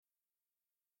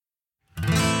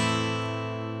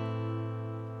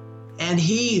and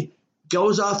he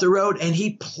goes off the road and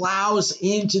he plows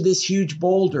into this huge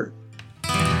boulder.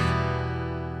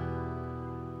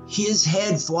 His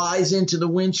head flies into the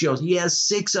windshield. He has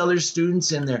 6 other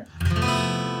students in there.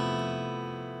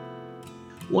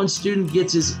 One student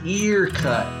gets his ear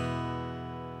cut.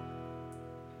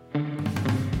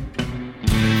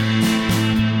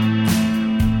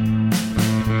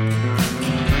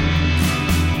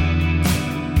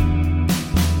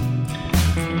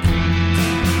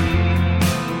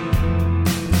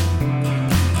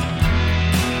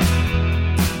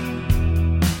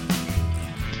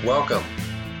 Welcome.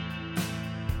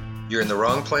 You're in the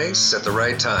wrong place at the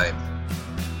right time.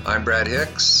 I'm Brad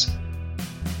Hicks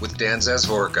with Dan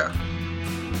Zazvorka.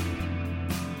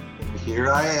 And here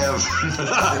I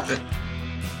am.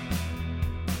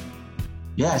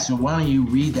 Yeah, so why don't you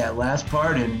read that last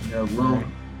part and we'll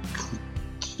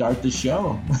start the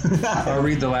show. I'll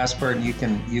read the last part and you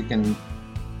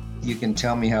can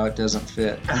tell me how it doesn't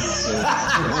fit. So.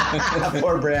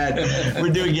 Poor Brad. We're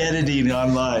doing editing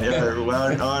online or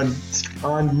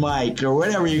on mic or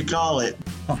whatever you call it.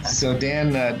 So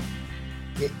Dan,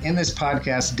 in this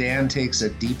podcast, Dan takes a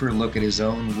deeper look at his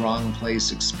own wrong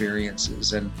place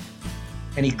experiences, and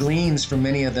he gleans from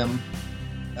many of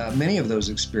those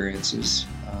experiences,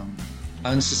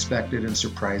 unsuspected and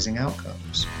surprising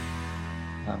outcomes.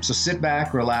 So sit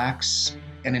back, relax,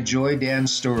 and enjoy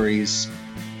Dan's stories,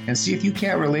 and see if you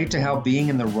can't relate to how being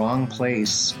in the wrong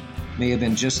place may have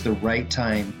been just the right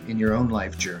time in your own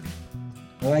life journey.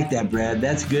 I like that, Brad.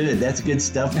 That's good. That's good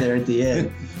stuff there at the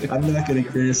end. I'm not going to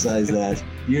criticize that.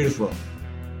 Beautiful.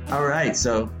 All right,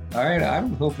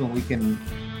 I'm hoping we can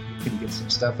get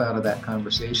some stuff out of that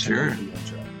conversation. Sure. In the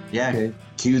intro. Yeah. Okay.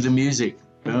 Cue the music.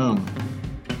 Boom.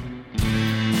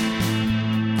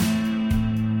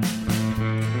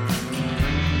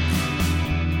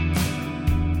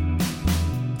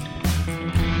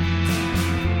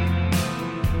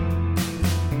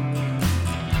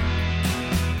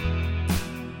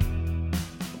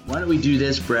 Why don't we do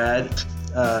this, Brad?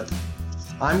 I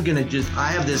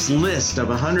have this list of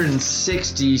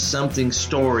 160 something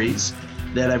stories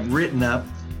that I've written up,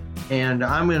 and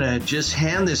I'm going to just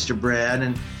hand this to Brad,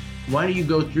 and why don't you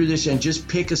go through this and just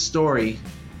pick a story.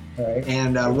 All right.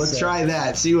 And we'll try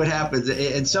that, see what happens.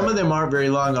 And some of them aren't very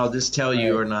long, I'll just tell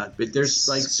you or not, but there's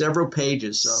like several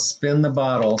pages. So Spin the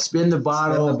bottle,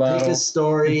 pick a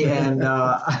story, and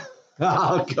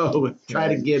I'll go try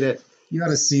to get it. You ought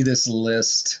to see this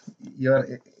list.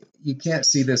 You can't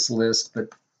see this list, but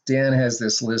Dan has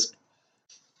this list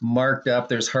marked up.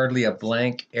 There's hardly a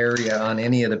blank area on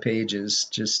any of the pages,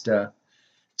 just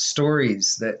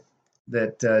stories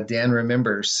that Dan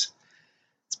remembers.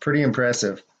 It's pretty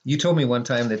impressive. You told me one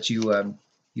time that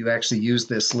you actually used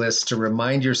this list to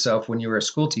remind yourself when you were a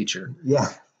school teacher. Yeah.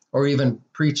 Or even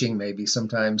preaching, maybe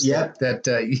sometimes. Yep. That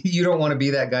you don't want to be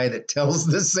that guy that tells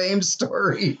the same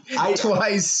story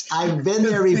twice. I've been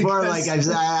there before. Like I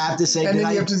have to say, and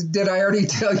then did I already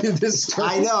tell you this story?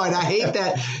 I know, and I hate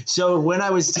that. So when I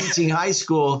was teaching high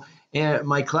school in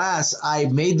my class, I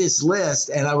made this list,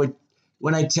 and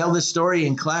when I tell the story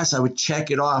in class, I would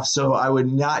check it off. So I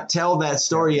would not tell that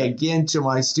story again to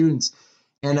my students.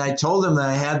 And I told them that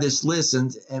I had this list,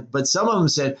 but some of them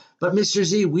said, "But Mr.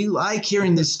 Z, we like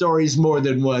hearing the stories more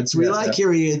than once. We like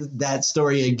hearing that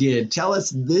story again. Tell us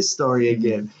this story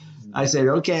again." I said,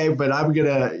 "Okay, but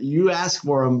you ask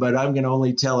for them, but I'm gonna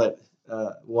only tell it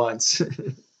once."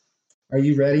 Are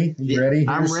you ready? Ready?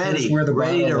 I'm ready. Here's where the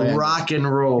ready to landed. rock and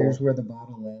roll. Here's where the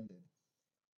bottle landed.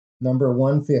 Number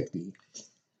 150.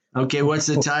 Okay, what's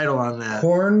the title on that?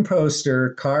 Corn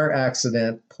poster, car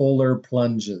accident, polar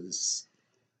plunges.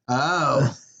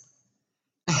 Oh.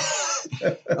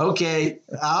 Okay.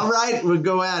 All right. We'll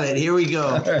go at it. Here we go.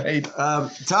 All right.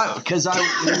 Because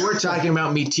we're talking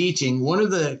about me teaching. One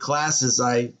of the classes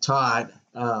I taught,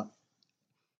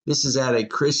 this is at a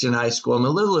Christian high school. I'm a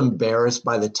little embarrassed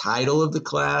by the title of the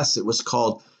class. It was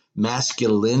called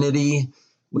Masculinity,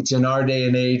 which in our day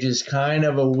and age is kind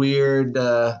of a weird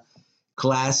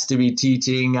class to be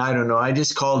teaching. I don't know. I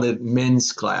just called it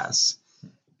men's class.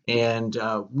 And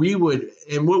what we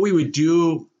would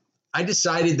do, I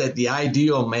decided that the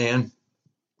ideal man,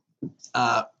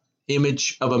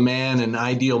 image of a man, an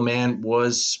ideal man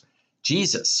was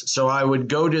Jesus. So I would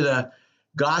go to the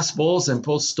Gospels and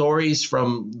pull stories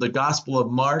from the Gospel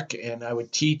of Mark, and I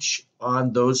would teach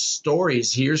on those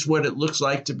stories. Here's what it looks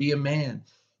like to be a man.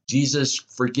 Jesus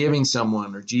forgiving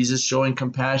someone, or Jesus showing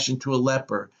compassion to a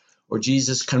leper, or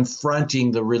Jesus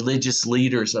confronting the religious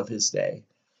leaders of his day.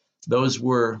 Those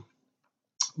were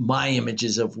my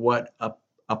images of what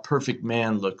a perfect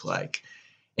man looked like.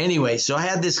 anyway, so I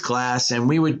had this class, and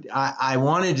I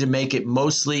wanted to make it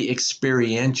mostly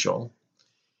experiential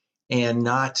and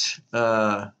not,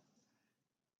 not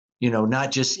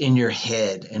just in your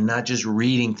head and not just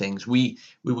reading things. We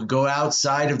would go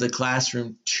outside of the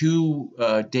classroom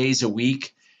 2 days a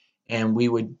week, and we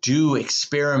would do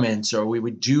experiments, or we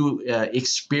would do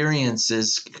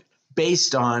experiences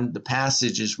based on the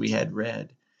passages we had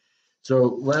read.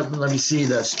 So let me see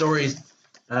the story.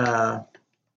 The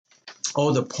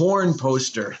porn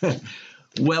poster.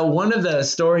 Well, one of the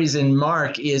stories in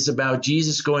Mark is about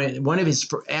Jesus going,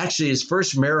 his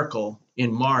first miracle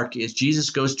in Mark is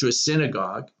Jesus goes to a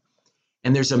synagogue,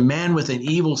 and there's a man with an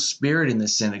evil spirit in the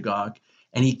synagogue,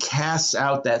 and he casts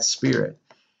out that spirit.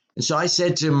 And so I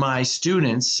said to my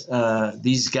students,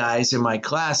 these guys in my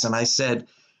class, and I said,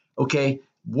 okay,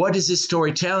 what is this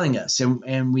story telling us?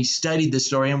 And we studied the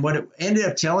story, and what it ended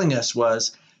up telling us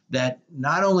was that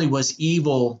not only was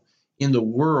evil in the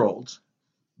world,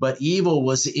 but evil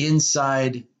was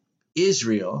inside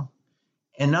Israel.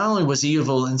 And not only was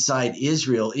evil inside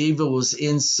Israel, evil was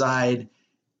inside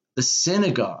the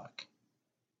synagogue.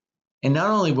 And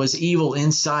not only was evil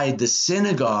inside the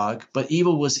synagogue, but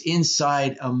evil was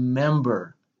inside a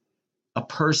member, a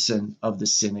person of the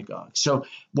synagogue. So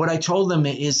what I told them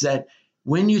is that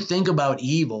when you think about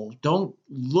evil, don't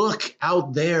look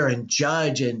out there and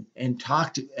judge and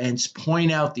talk to and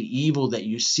point out the evil that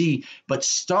you see, but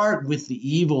start with the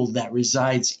evil that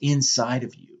resides inside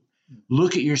of you.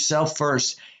 Look at yourself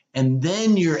first, and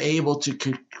then you're able to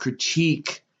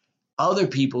critique other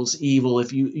people's evil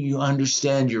if you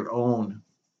understand your own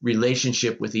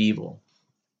relationship with evil.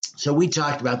 So we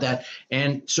talked about that.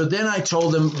 And so then I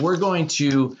told them,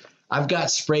 I've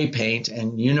got spray paint,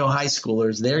 and high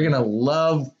schoolers, they're going to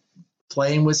love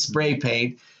playing with spray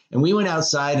paint. And we went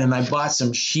outside, and I bought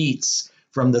some sheets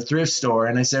from the thrift store.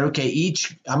 And I said, okay,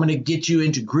 I'm going to get you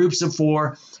into groups of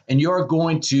 4, and you're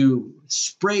going to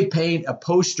spray paint a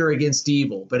poster against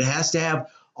evil. But it has to have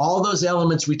all those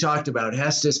elements we talked about. It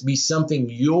has to be something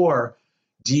you're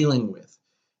dealing with.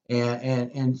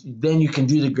 And then you can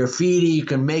do the graffiti. You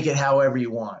can make it however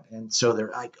you want. And so they're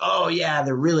like, oh, yeah,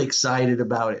 they're really excited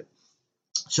about it.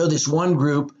 So this one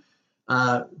group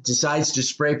decides to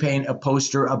spray paint a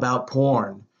poster about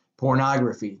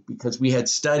pornography, because we had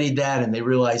studied that, and they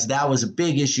realized that was a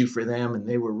big issue for them, and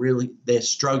they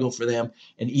struggle for them,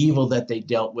 and evil that they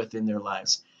dealt with in their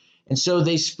lives. And so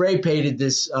they spray painted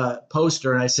this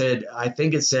poster, and I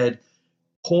think it said,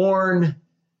 porn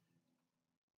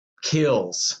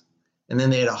kills. And then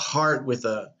they had a heart with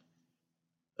a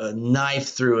knife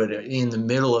through it in the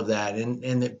middle of that.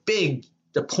 And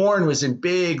the porn was in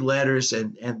big letters,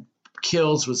 and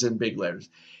kills was in big letters.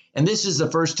 And this is the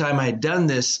first time I had done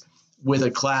this with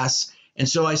a class. And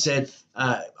so I said,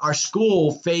 our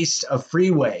school faced a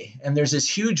freeway, and there's this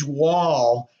huge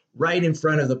wall right in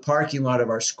front of the parking lot of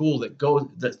our school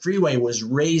the freeway was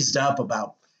raised up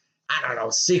about,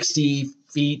 60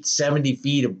 feet, 70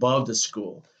 feet above the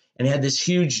school. And it had this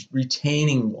huge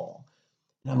retaining wall.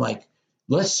 And I'm like,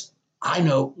 let's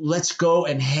go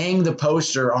and hang the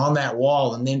poster on that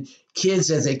wall. And then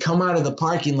kids, as they come out of the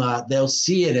parking lot, they'll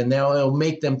see it, and it'll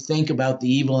make them think about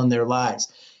the evil in their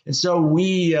lives. And so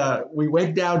we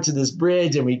went down to this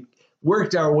bridge, and we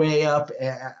worked our way up.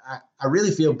 And I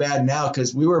really feel bad now,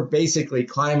 because we were basically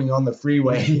climbing on the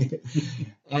freeway.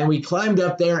 And we climbed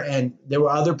up there, and there were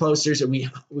other posters, and we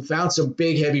found some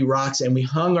big heavy rocks, and we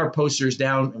hung our posters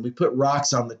down, and we put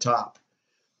rocks on the top.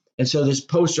 And so this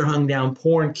poster hung down,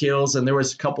 porn kills, and there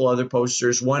was a couple other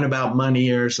posters, one about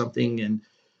money or something and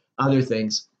other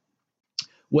things.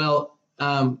 Well,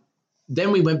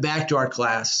 then we went back to our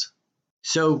class.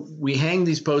 So we hang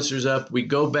these posters up, we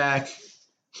go back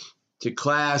to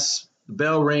class, the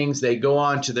bell rings, they go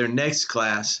on to their next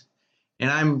class,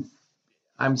 and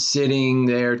I'm sitting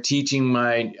there teaching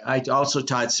I also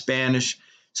taught Spanish,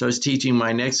 so I was teaching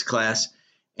my next class,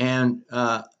 and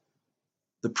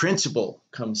the principal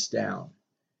comes down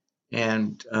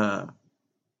and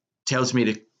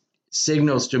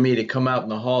signals to me to come out in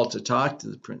the hall to talk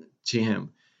to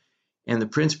him. And the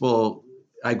principal,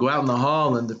 I go out in the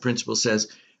hall, and the principal says,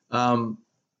 a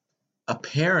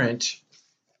parent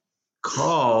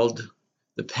called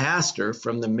the pastor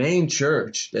from the main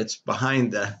church that's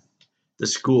behind the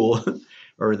school,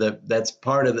 or that's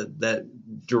part of that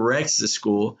directs the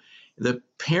school. The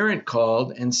parent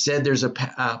called and said there's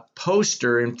a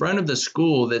poster in front of the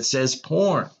school that says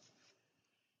porn.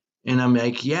 And I'm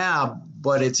like, yeah,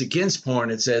 but it's against porn.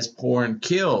 It says porn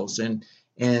kills. And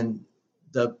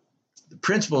the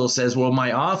principal says, well,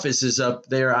 my office is up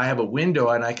there. I have a window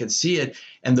and I can see it.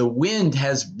 And the wind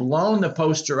has blown the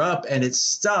poster up, and it's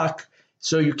stuck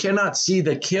So you cannot see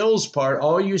the kills part.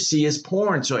 All you see is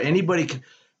porn. So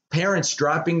parents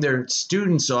dropping their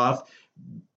students off,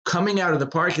 coming out of the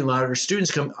parking lot, or students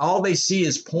come, all they see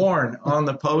is porn on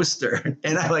the poster.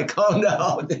 And I'm like, oh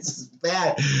no, this is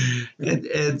bad.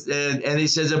 And he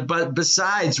says, but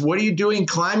besides, what are you doing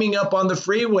climbing up on the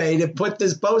freeway to put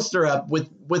this poster up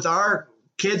with our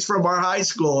kids from our high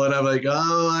school? And I'm like,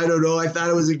 oh, I don't know. I thought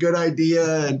it was a good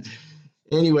idea. And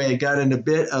anyway, I got in a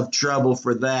bit of trouble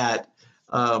for that.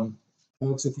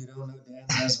 Folks, if you don't know Dan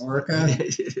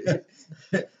Mazvorka,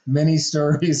 many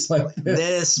stories like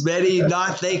this. Many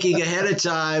not thinking ahead of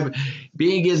time,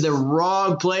 being in the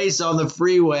wrong place on the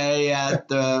freeway at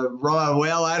the wrong,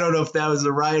 well, I don't know if that was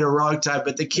the right or wrong time,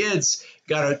 but the kids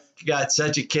got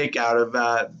such a kick out of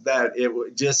that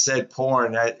it just said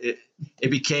porn. It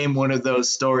became one of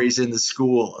those stories in the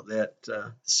school that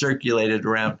circulated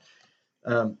around.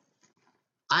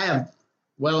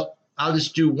 I'll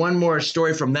just do one more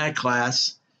story from that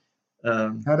class. How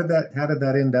did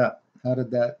that end up?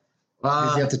 Did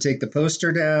you have to take the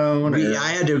poster down? I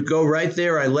had to go right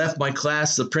there. I left my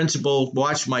class. The principal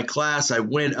watched my class. I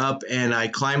went up and I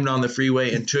climbed on the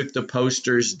freeway and took the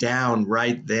posters down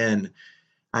right then.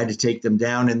 I had to take them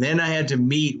down. And then I had to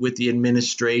meet with the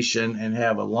administration and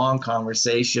have a long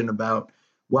conversation about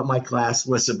what my class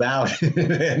was about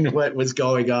and what was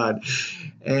going on.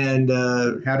 And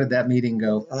how did that meeting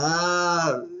go?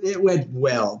 It went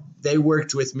well. They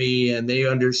worked with me, and they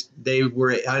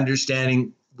were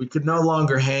understanding we could no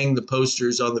longer hang the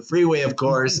posters on the freeway, of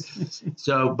course.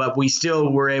 But we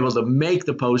still were able to make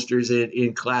the posters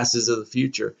in classes of the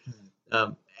future.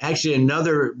 Actually,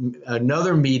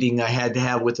 another meeting I had to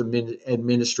have with the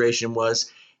administration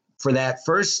was for that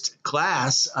first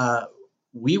class.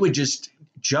 We would just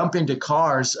jump into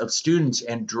cars of students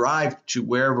and drive to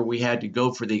wherever we had to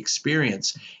go for the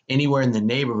experience, anywhere in the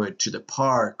neighborhood, to the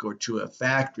park or to a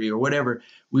factory or whatever.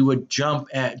 We would jump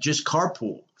at just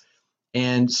carpool.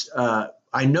 And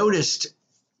I noticed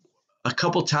a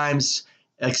couple times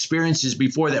experiences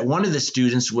before that one of the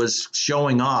students was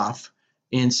showing off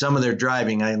in some of their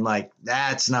driving. I'm like,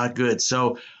 that's not good.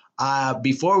 So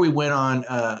before we went on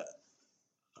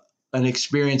an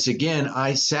experience again,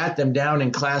 I sat them down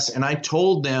in class and I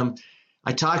talked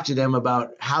to them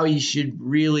about how you should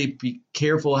really be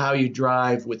careful how you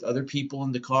drive with other people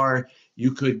in the car.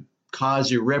 You could cause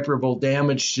irreparable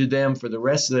damage to them for the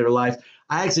rest of their life.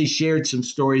 I actually shared some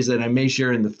stories that I may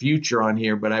share in the future on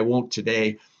here, but I won't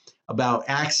today, about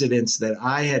accidents that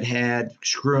I had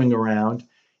screwing around,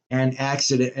 and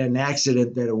an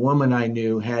accident that a woman I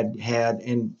knew had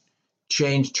and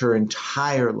changed her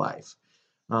entire life.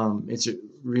 It's a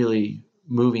really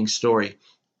moving story.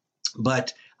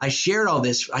 But I shared all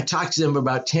this. I talked to them for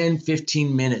about 10,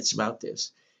 15 minutes about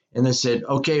this. And they said,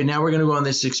 okay, now we're going to go on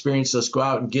this experience. Let's go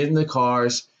out and get in the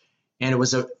cars. And it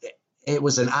was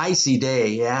an icy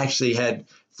day. It actually had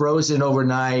frozen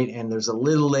overnight, and there's a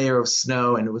little layer of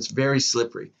snow, and it was very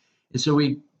slippery. And so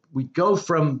we go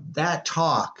from that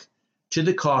talk to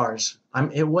the cars.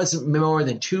 It wasn't more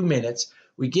than 2 minutes.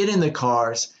 We get in the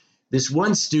cars. This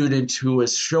one student who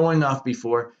was showing off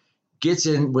before gets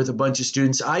in with a bunch of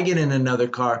students. I get in another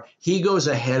car. He goes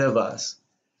ahead of us,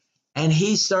 and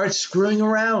he starts screwing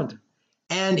around.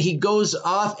 And he goes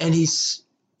off, and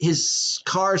his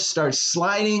car starts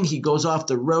sliding. He goes off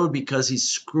the road because he's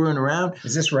screwing around.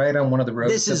 Is this right on one of the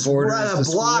roads? This is right a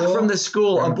block from the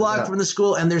school. A block from the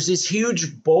school, and there's this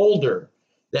huge boulder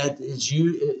that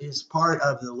is part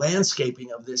of the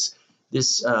landscaping of this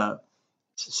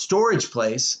storage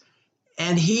place.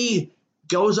 And he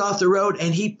goes off the road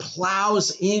and he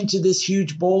plows into this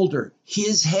huge boulder.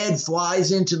 His head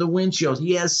flies into the windshield.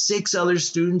 He has 6 other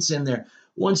students in there.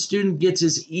 One student gets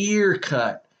his ear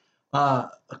cut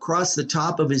across the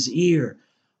top of his ear.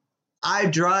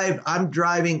 I'm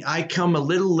driving. I come a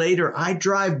little later. I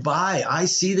drive by. I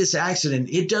see this accident.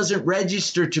 It doesn't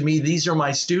register to me. These are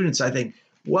my students. I think,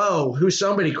 whoa,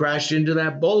 somebody crashed into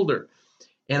that boulder.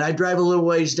 And I drive a little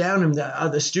ways down, and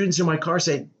the students in my car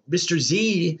say, Mr.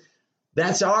 Z,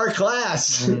 that's our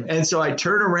class. Mm-hmm. And so I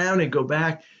turn around and go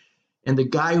back, and the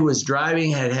guy who was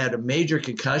driving had a major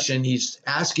concussion. He's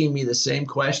asking me the same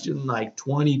question like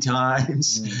 20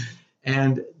 times. Mm-hmm.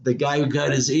 And the guy who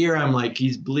cut his ear, I'm like,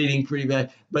 he's bleeding pretty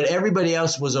bad. But everybody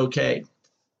else was okay.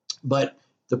 But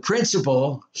the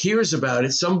principal hears about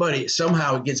it.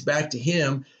 Somehow it gets back to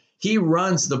him. He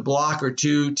runs the block or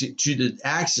two to the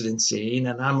accident scene.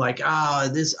 And I'm like,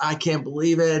 I can't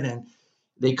believe it. And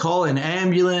they call an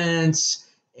ambulance.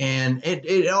 And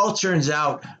it all turns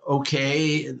out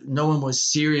okay. No one was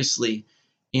seriously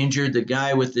injured. The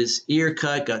guy with his ear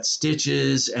cut got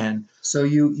stitches. And so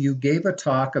you gave a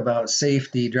talk about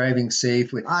safety, driving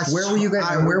safely. Where were you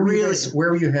going? Where were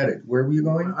you headed? Where were you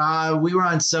going? We were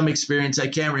on some experience. I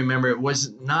can't remember. It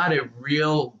was not a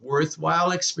real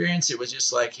worthwhile experience. It was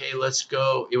just like, hey, let's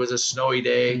go. It was a snowy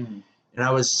day. And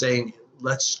I was saying,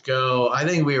 let's go. I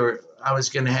was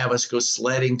going to have us go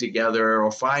sledding together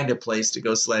or find a place to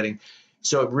go sledding.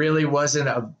 So it really wasn't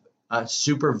a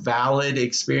super valid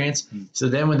experience. So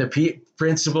then when the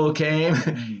principal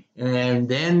came, and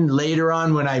then later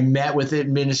on when I met with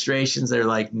administrations, they're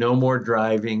like, no more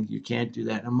driving. You can't do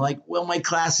that. And I'm like, well, my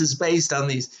class is based on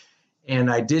these. And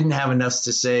I didn't have enough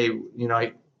to say,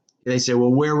 they say,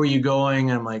 well, where were you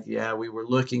going? And I'm like, yeah, we were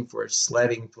looking for a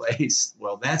sledding place.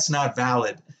 Well, that's not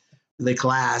valid for the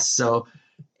class. So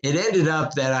it ended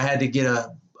up that I had to get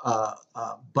a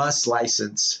bus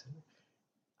license.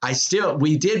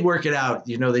 We did work it out.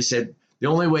 They said the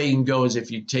only way you can go is if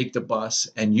you take the bus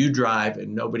and you drive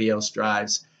and nobody else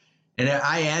drives. And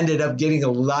I ended up getting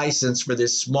a license for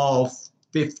this small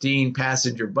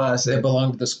 15-passenger bus. That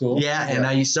belonged to the school? Yeah, and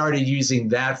I started using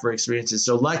that for experiences.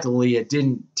 So luckily it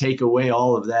didn't take away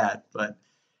all of that. But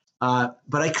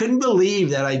I couldn't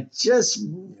believe that I just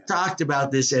talked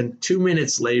about this, and 2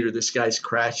 minutes later this guy's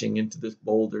crashing into this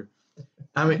boulder.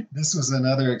 I mean, this was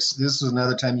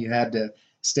another time you had to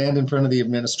stand in front of the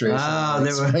administration and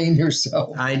explain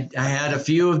yourself. I had a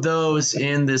few of those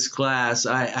in this class.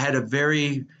 I had a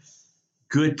very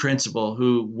good principal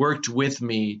who worked with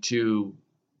me to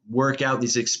work out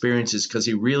these experiences because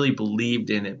he really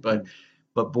believed in it. But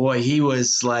boy, he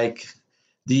was like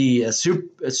the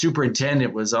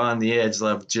superintendent was on the edge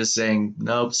of just saying,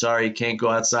 nope, sorry, you can't go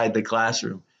outside the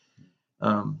classroom.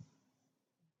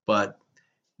 But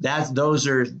those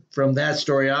are from that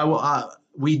story.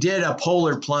 We did a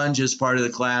polar plunge as part of the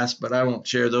class, but I won't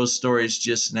share those stories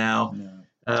just now.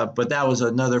 No. But that was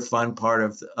another fun part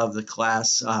of the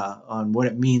class on what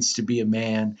it means to be a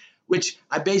man, which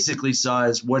I basically saw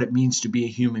as what it means to be a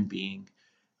human being.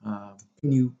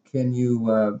 Can you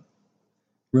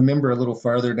remember a little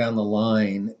farther down the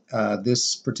line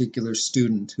this particular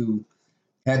student who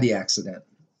had the accident?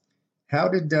 How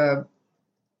did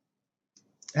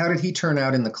he turn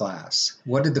out in the class?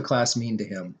 What did the class mean to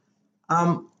him?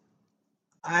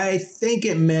 I think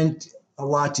it meant a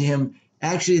lot to him.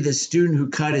 Actually, the student who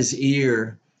cut his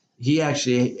ear, he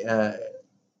actually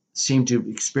seemed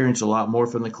to experience a lot more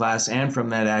from the class and from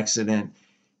that accident.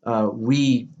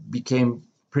 We became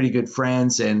pretty good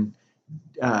friends and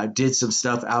did some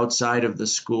stuff outside of the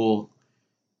school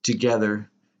together.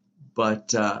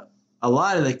 But a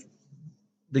lot of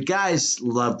the guys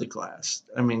loved the class.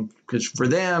 I mean, because for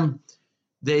them,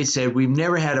 they said, we've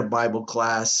never had a Bible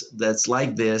class that's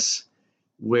like this,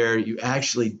 where you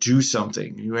actually do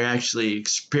something. You're actually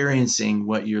experiencing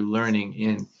what you're learning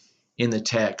in the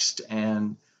text.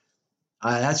 And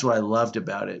that's what I loved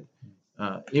about it.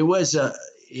 It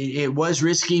was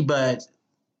risky, but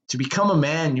to become a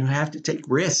man, you have to take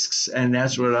risks. And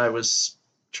that's what I was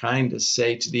trying to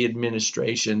say to the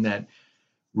administration, that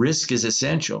risk is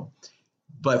essential.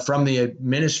 But from the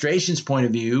administration's point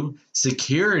of view,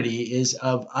 security is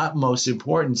of utmost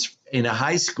importance in a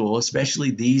high school, especially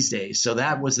these days. So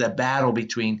that was the battle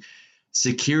between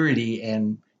security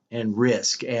and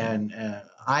risk. And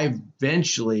I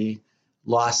eventually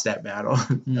lost that battle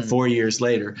 4 years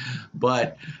later.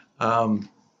 But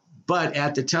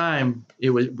at the time,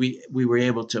 we were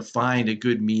able to find a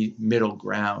good middle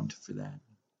ground for that.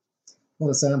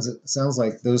 Well, it sounds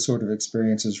like those sort of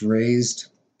experiences raised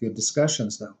good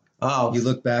discussions, though. Oh, you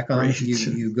look back on it,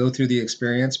 you go through the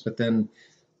experience, but then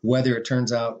whether it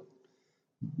turns out,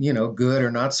 good or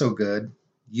not so good,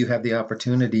 you have the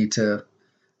opportunity to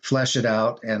flesh it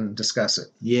out and discuss it.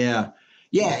 Yeah.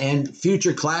 And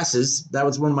future classes, that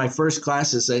was one of my first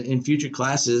classes. In future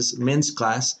classes, men's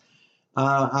class,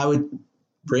 I would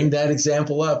bring that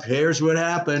example up. Here's what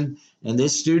happened, and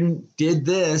this student did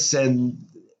this, and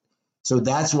so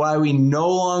that's why we no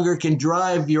longer can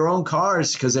drive your own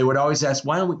cars, because they would always ask,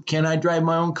 can I drive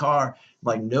my own car? I'm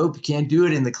like, nope, you can't do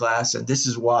it in the class, and this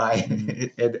is why.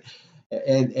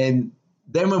 and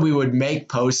then when we would make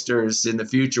posters in the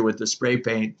future with the spray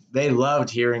paint, they loved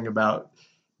hearing about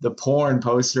the porn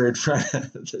poster in front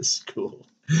of the school,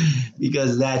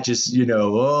 because that just,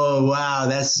 oh, wow,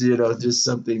 that's, just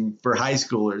something for high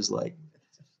schoolers, like,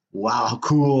 wow, how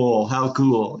cool,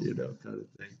 kind of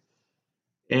thing.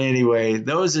 Anyway,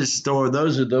 those are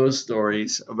those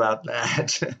stories about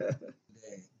that.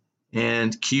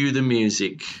 And cue the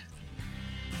music.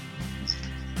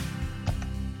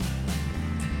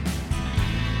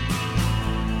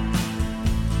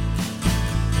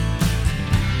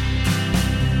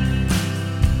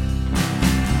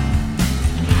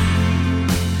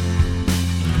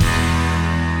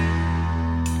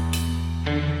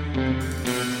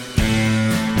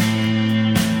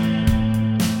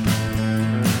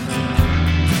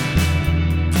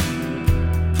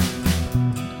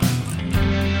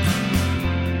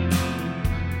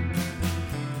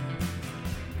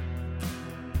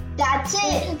 That's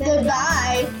it.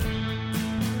 Goodbye.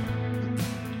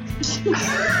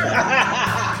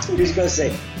 Who's going to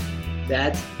say,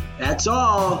 that's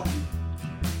all?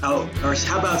 Oh, or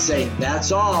how about saying,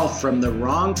 that's all from the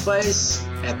wrong place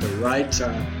at the right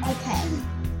time? Okay.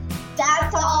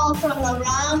 That's all from the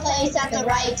wrong place at the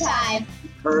right time.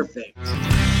 Perfect.